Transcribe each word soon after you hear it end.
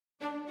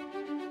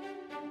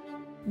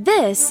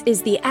This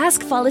is the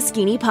Ask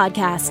Falaschini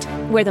podcast,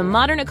 where the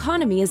modern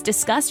economy is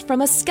discussed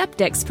from a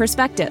skeptic's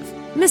perspective.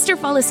 Mr.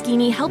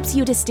 Falaschini helps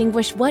you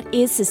distinguish what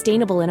is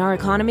sustainable in our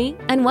economy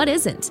and what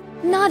isn't.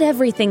 Not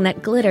everything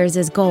that glitters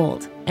is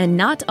gold, and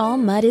not all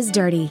mud is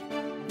dirty.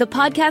 The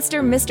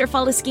podcaster Mr.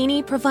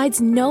 Falaschini provides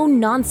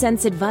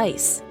no-nonsense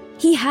advice.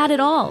 He had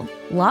it all,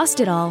 lost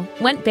it all,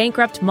 went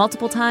bankrupt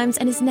multiple times,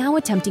 and is now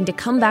attempting to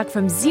come back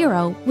from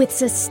zero with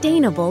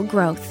sustainable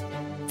growth.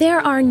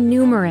 There are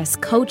numerous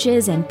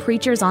coaches and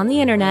preachers on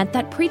the internet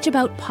that preach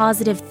about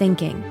positive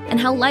thinking and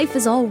how life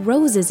is all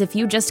roses if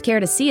you just care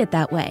to see it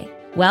that way.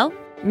 Well,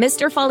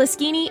 Mr.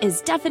 Falaschini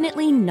is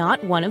definitely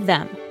not one of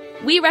them.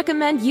 We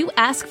recommend you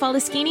ask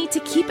Falaschini to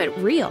keep it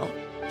real.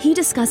 He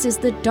discusses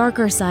the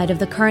darker side of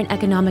the current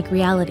economic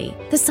reality,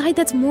 the side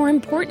that's more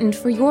important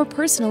for your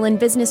personal and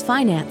business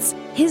finance.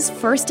 His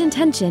first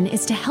intention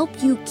is to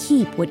help you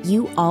keep what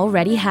you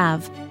already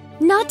have.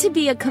 Not to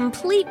be a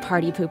complete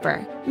party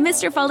pooper,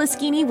 Mr.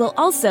 Falaschini will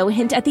also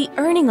hint at the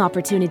earning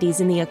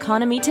opportunities in the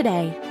economy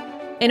today.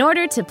 In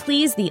order to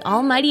please the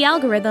almighty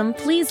algorithm,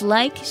 please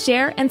like,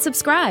 share, and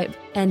subscribe.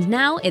 And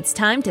now it's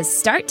time to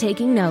start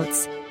taking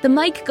notes. The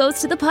mic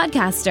goes to the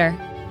podcaster,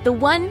 the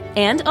one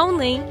and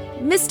only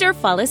Mr.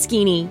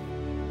 Falaschini.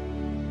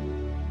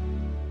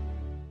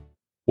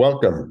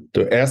 Welcome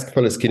to Ask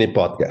Falaschini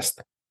podcast.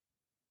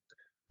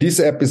 This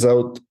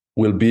episode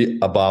will be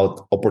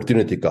about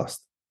opportunity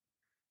cost.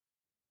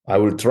 I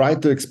will try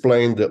to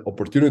explain the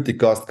opportunity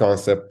cost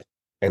concept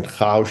and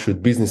how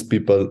should business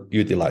people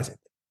utilize it.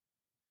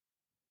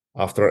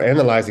 After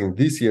analyzing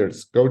this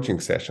year's coaching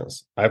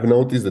sessions, I've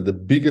noticed that the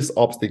biggest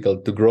obstacle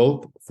to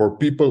growth for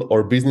people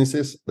or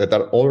businesses that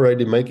are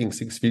already making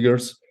six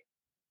figures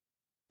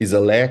is a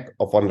lack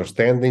of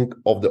understanding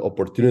of the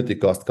opportunity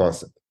cost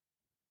concept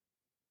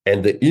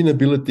and the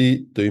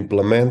inability to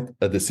implement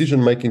a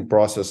decision-making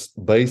process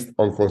based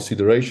on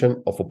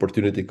consideration of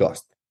opportunity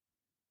cost.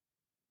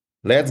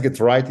 Let's get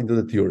right into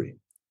the theory.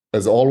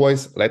 As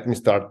always, let me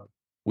start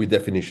with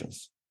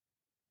definitions.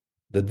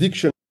 The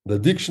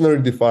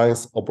dictionary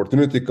defines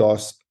opportunity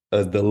cost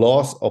as the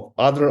loss of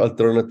other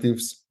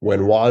alternatives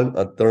when one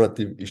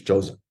alternative is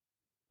chosen.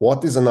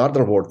 What is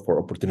another word for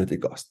opportunity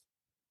cost?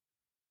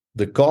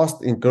 The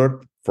cost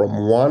incurred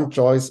from one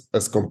choice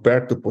as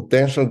compared to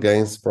potential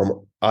gains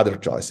from other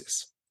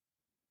choices.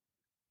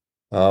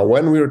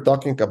 When we're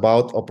talking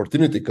about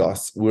opportunity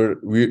costs,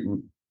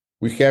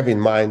 we have in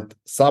mind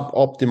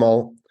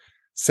suboptimal,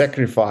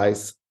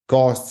 sacrifice,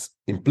 costs,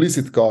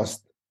 implicit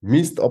cost,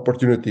 missed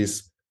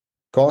opportunities,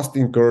 cost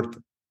incurred,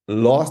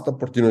 lost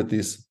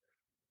opportunities,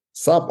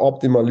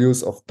 suboptimal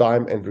use of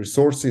time and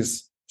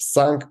resources,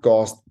 sunk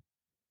cost,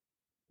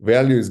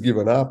 value is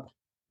given up,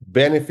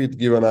 benefit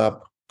given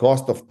up,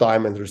 cost of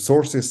time and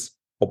resources,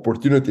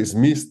 opportunities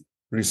missed,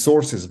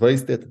 resources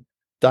wasted,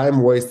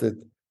 time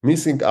wasted,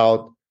 missing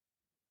out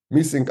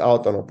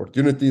on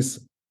opportunities,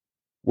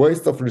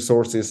 waste of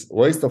resources,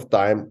 waste of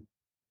time,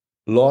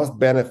 lost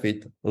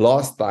benefit,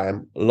 lost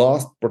time,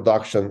 lost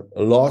production,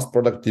 lost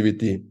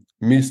productivity,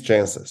 missed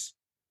chances.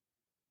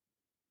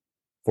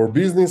 For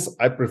business,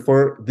 I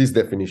prefer this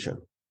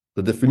definition.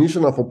 The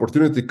definition of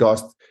opportunity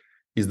cost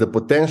is the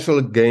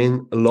potential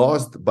gain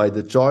lost by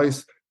the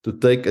choice to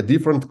take a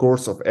different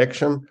course of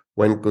action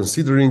when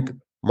considering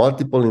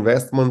multiple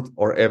investment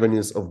or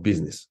avenues of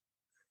business.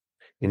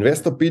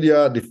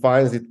 Investopedia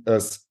defines it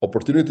as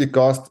opportunity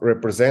cost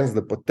represents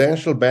the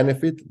potential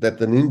benefit that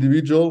an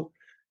individual,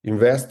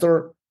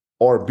 investor,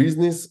 or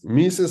business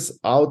misses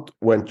out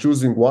when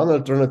choosing one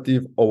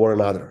alternative over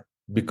another.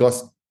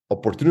 Because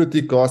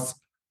opportunity costs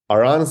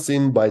are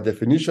unseen by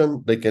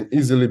definition, they can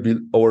easily be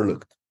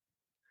overlooked.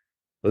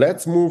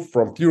 Let's move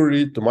from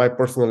theory to my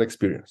personal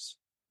experience.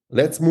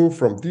 For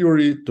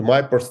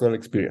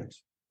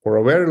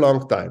a very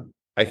long time,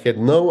 I had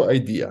no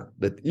idea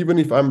that even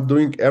if I'm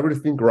doing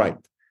everything right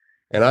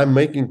and I'm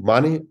making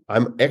money,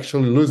 I'm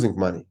actually losing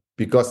money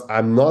because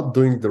I'm not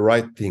doing the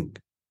right thing.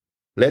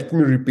 Let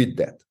me repeat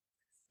that.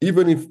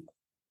 Even if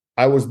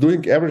I was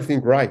doing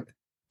everything right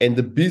and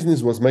the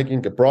business was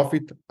making a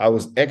profit, I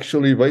was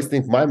actually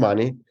wasting my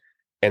money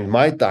and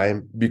my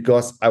time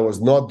because I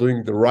was not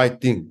doing the right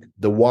thing,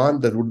 the one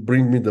that would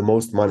bring me the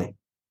most money.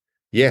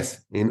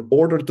 Yes, in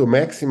order to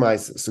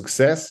maximize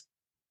success,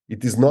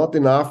 it is not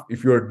enough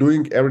if you are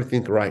doing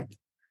everything right,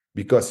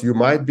 because you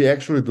might be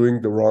actually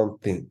doing the wrong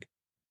thing.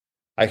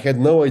 I had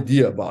no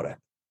idea about it.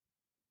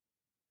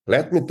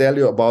 Let me tell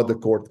you about the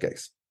court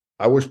case.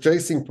 I was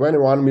chasing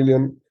 21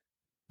 million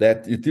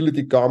that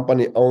utility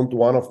company owned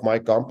one of my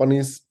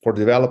companies for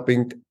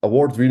developing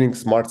award-winning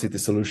smart city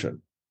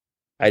solution.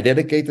 I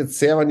dedicated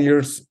 7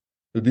 years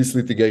to this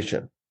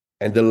litigation,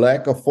 and the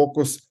lack of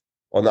focus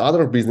on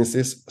other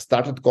businesses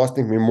started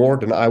costing me more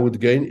than I would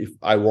gain if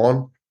I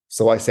won,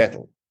 so I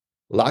settled.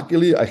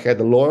 Luckily, I had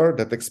a lawyer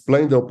that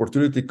explained the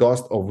opportunity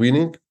cost of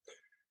winning,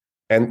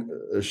 and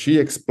she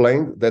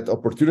explained that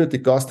opportunity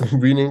cost of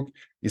winning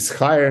is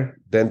higher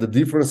than the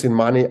difference in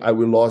money I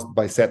will lose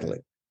by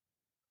settling.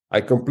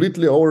 I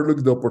completely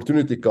overlooked the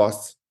opportunity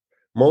costs,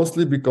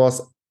 mostly because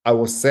I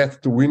was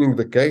set to winning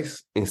the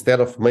case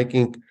instead of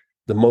making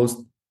the most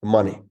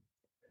money.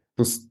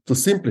 To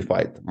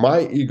simplify it, my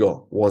ego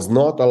was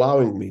not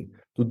allowing me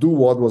to do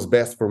what was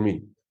best for me.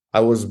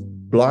 I was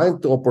blind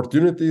to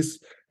opportunities,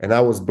 and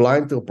I was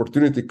blind to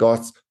opportunity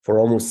costs for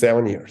almost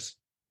 7 years.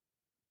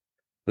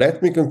 Let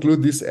me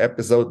conclude this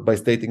episode by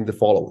stating the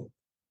following.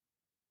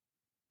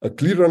 A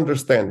clear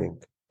understanding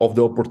of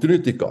the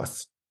opportunity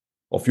costs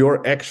of your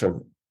action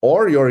or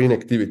your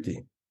inactivity,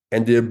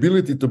 and the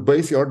ability to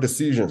base your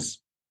decisions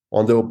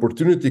on the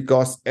opportunity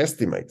cost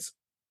estimates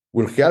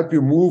will help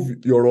you move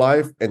your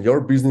life and your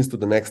business to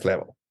the next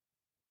level.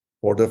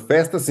 For the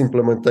fastest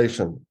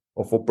implementation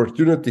of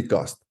opportunity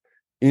cost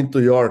into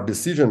your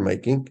decision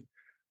making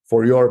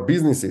for your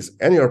businesses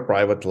and your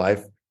private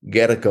life,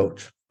 get a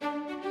coach.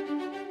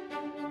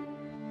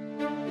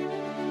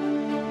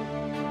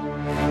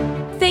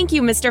 Thank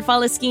you, Mr.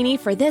 Faleschini,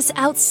 for this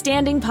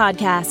outstanding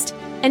podcast.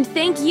 And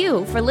thank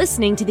you for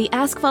listening to the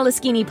Ask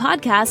Faleschini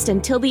podcast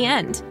until the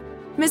end.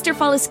 Mr.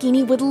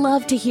 Faleschini would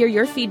love to hear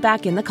your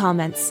feedback in the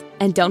comments.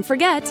 And don't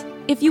forget,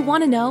 if you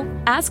want to know,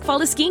 ask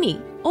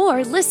Faleschini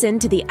or listen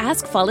to the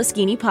Ask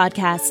Faleschini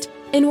podcast.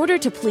 In order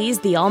to please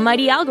the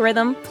almighty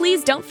algorithm,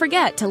 please don't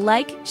forget to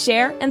like,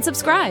 share, and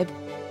subscribe.